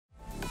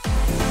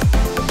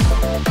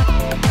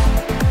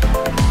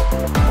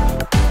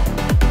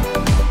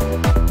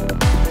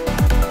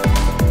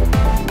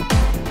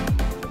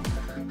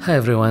Hi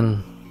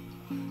everyone,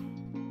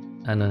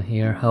 Anna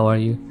here. How are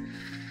you?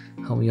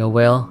 Hope you're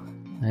well.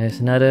 It's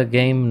another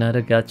game,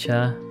 another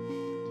gacha,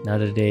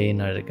 another day,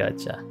 another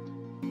gacha.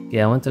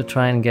 Yeah, I want to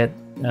try and get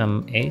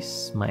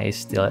Ace. My Ace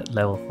still at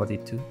level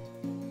 42.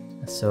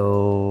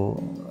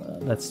 So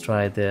let's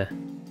try the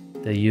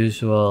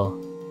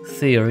usual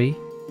theory.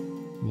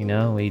 You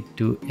know, we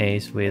do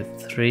Ace with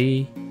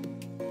three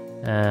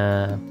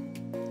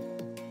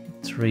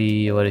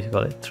what do you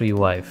call it? Three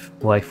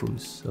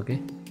waifus.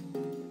 Okay.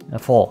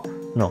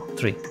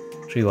 Three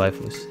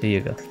waifus. Here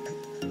you go.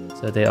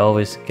 So they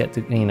always get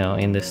to, you know,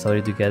 in the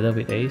story together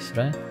with Ace,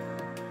 right?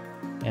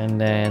 And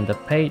then the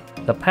pet.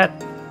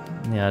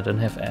 Yeah, I don't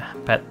have a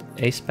pet,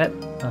 Ace pet,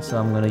 so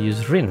I'm gonna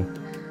use Rin.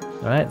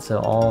 All right. So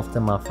all of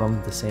them are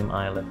from the same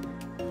island.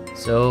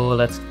 So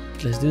let's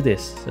do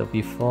this. So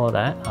before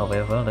that,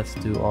 however, let's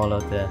do all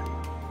of the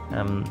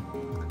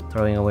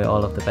throwing away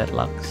all of the bad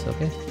lucks.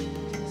 Okay.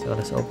 So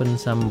let's open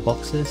some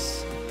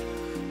boxes.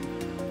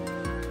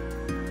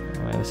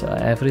 So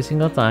every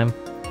single time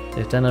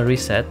they've done a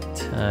reset,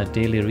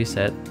 daily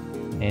reset,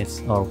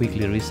 or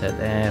weekly reset,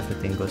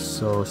 everything goes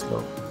so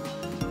slow.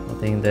 I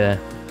think the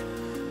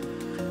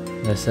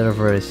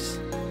server is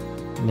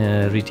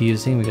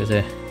reducing because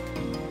there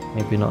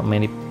maybe not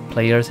many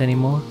players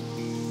anymore.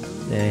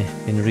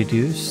 They've been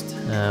reduced.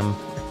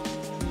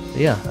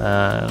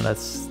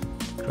 Let's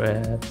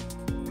grab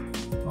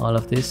all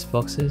of these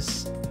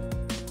boxes.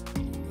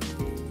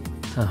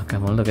 Oh,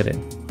 come on, look at it.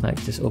 Like,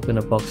 just open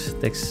a box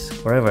takes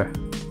forever.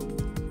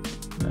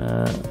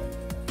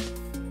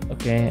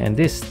 Okay, and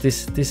this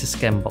is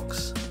scam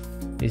box.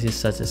 This is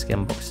such a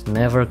scam box.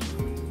 Never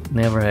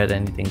had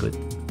anything good.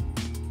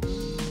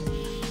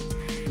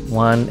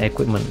 One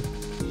equipment.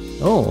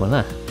 Oh,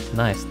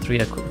 nice.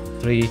 Three of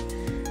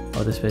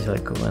the special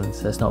equipment.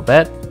 That's not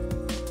bad.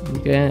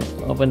 Okay,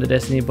 open the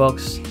destiny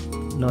box.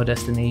 No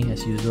destiny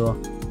as usual.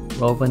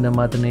 Open the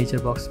mother nature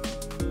box.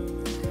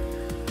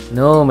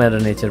 No Mother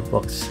Nature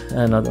box,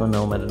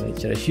 no Mother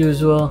Nature as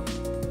usual.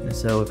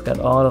 So we've got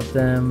all of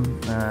them.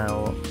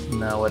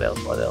 Now what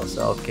else?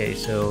 Okay,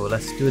 so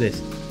let's do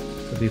this.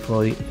 So before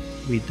we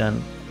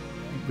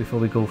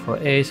go for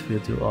Ace, we'll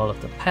do all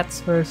of the pets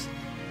first.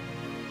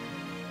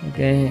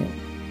 Okay,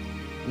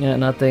 yeah,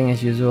 nothing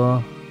as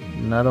usual.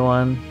 Another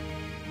one,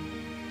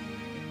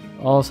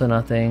 also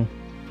nothing.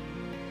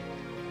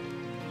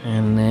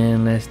 And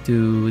then let's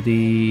do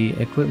the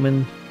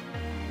equipment.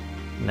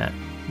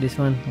 This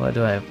one, what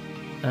do I have?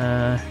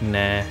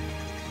 Nah,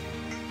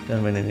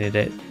 don't really need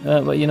it.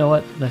 But you know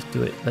what? Let's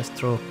do it. Let's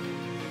throw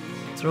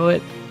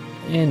it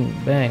in.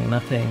 Bang,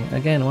 nothing.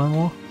 Again, one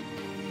more.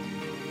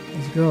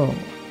 Let's go.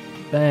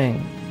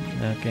 Bang.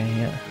 Okay,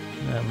 yeah.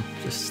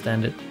 Just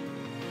standard.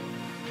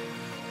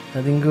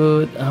 Nothing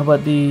good. How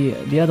about the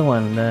other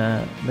one?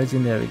 The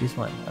legendary. This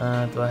one.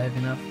 Do I have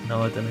enough?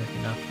 No, I don't have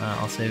enough.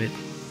 I'll save it.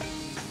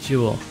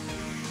 Jewel.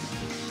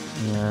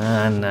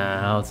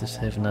 Nah. I'll just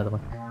have another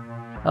one.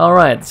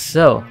 Alright,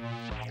 so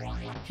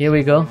here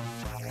we go.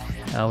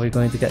 Are we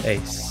going to get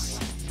Ace?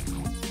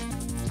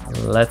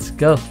 Let's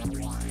go.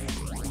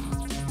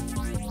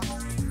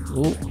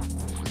 Ooh.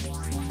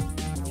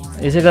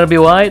 Is it gonna be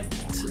white?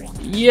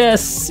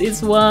 Yes,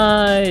 it's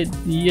white!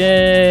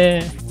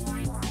 Yeah!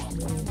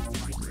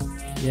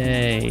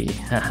 Yay!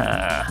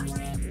 Haha.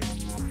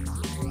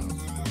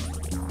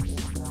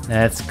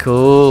 That's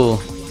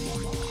cool.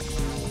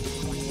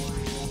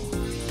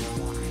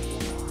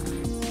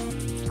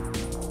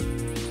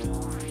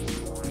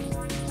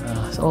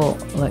 Oh,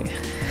 like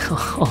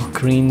all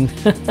green.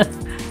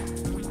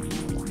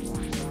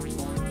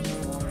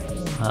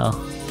 Wow,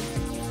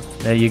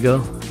 there you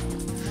go.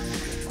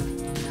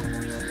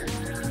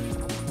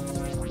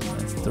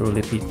 That's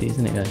truly pity,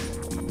 isn't it, guys?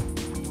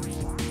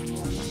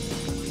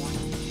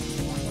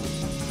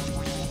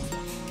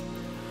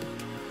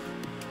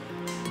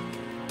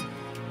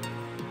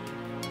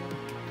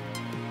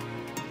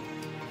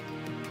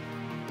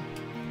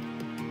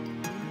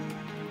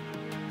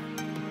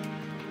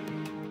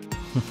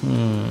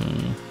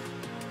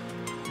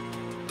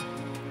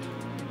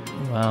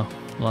 Wow,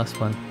 last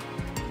one.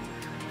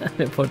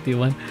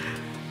 41.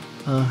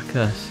 Oh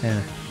gosh,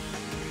 yeah.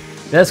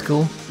 That's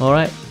cool.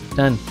 Alright,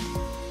 done.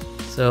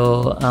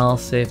 So I'll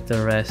save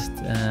the rest.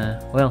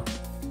 Well,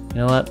 you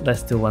know what?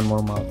 Let's do one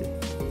more multi.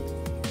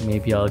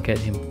 Maybe I'll get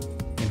him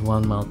in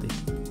one multi.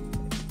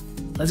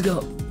 Let's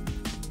go.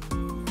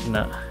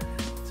 Nah,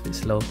 it's a bit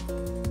slow.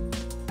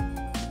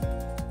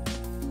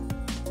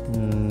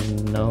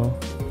 No.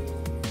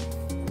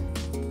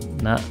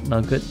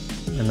 Not good.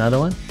 Another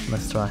one?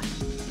 Let's try.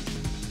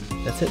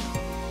 That's it.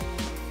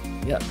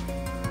 Yeah.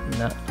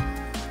 Nah.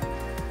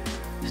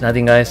 It's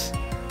nothing, guys.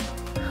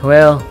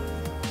 Well,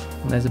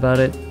 that's about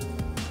it.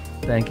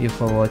 Thank you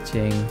for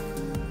watching.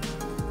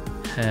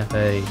 Have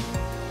a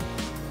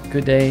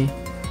good day,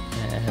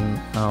 and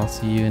I'll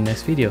see you in the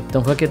next video.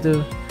 Don't forget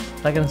to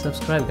like and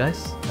subscribe,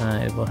 guys.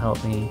 It will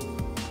help me,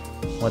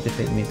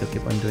 motivate me to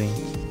keep on doing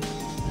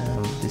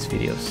these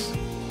videos.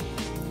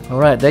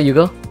 Alright, there you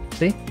go.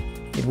 See?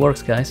 It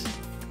works, guys.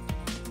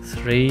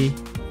 3,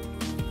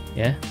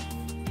 yeah,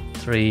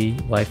 3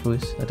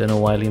 waifus. I don't know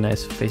why Lina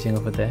is facing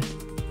over there.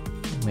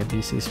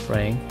 Maybe she's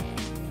praying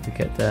to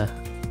get the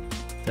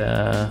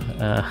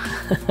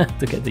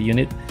to get the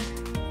unit.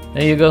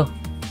 There you go.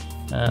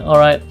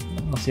 Alright,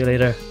 I'll see you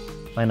later.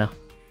 Bye now.